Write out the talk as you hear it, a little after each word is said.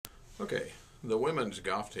Okay, the women's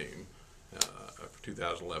golf team for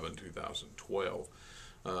 2011-2012.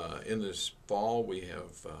 In this fall, we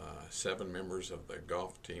have 7 members of the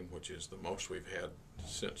golf team, which is the most we've had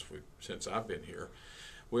since I've been here.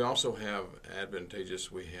 We also have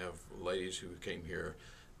we have ladies who came here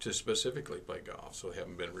to specifically play golf, so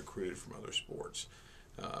haven't been recruited from other sports.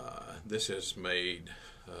 This has made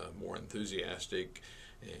more enthusiastic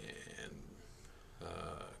and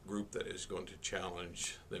group that is going to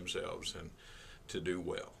challenge themselves and to do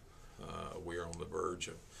well. We are on the verge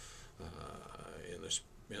of,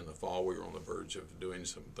 in the fall, we were on the verge of doing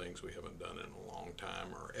some things we haven't done in a long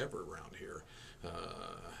time or ever around here,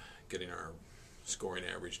 getting our scoring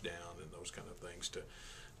average down and those kind of things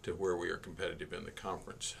to where we are competitive in the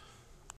conference.